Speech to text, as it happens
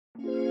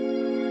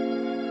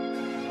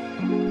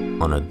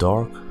On a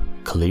dark,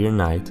 clear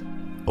night,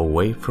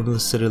 away from the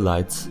city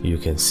lights, you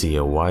can see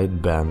a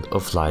wide band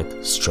of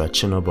light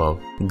stretching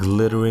above,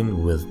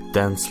 glittering with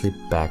densely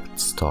packed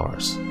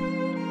stars.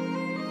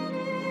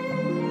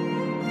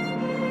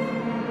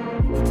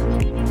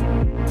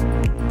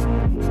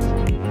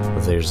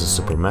 There's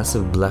a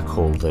supermassive black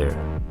hole there,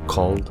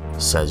 called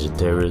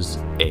Sagittarius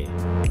A.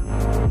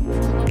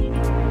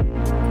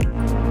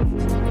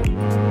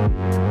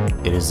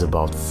 It is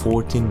about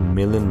 14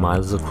 million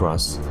miles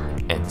across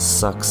and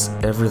sucks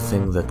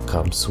everything that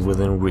comes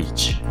within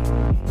reach.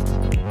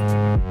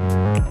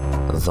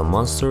 The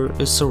monster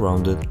is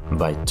surrounded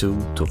by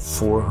 200 to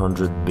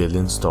 400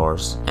 billion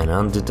stars and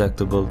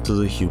undetectable to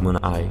the human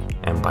eye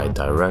and by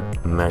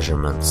direct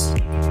measurements.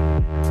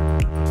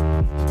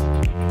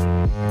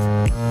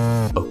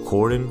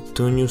 According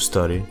to a new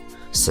study,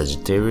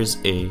 Sagittarius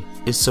A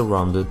is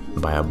surrounded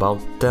by about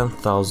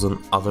 10,000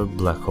 other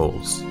black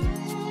holes.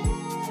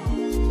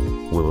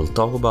 We will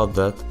talk about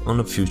that on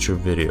a future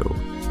video.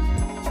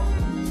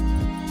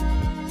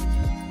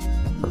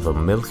 The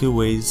Milky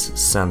Way's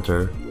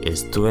center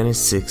is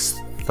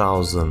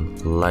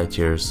 26,000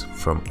 light-years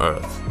from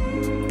Earth.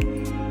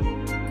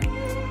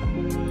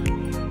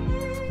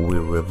 We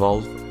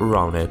revolve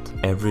around it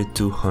every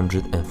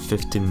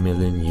 250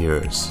 million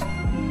years.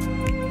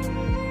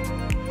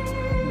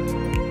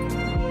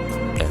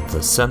 At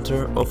the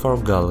center of our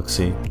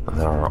galaxy,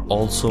 there are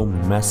also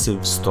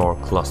massive star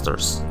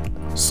clusters,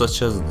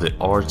 such as the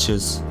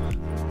Arches,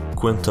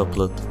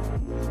 Quintuplet,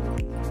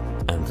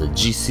 and the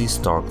GC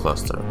star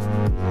cluster.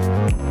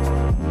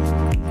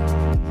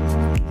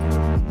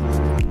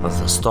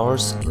 The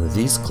stars in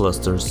these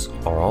clusters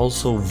are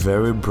also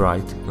very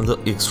bright in the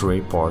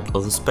X-ray part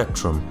of the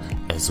spectrum,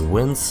 as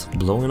winds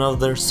blowing off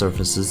their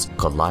surfaces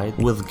collide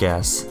with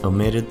gas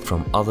emitted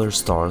from other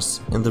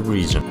stars in the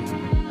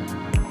region.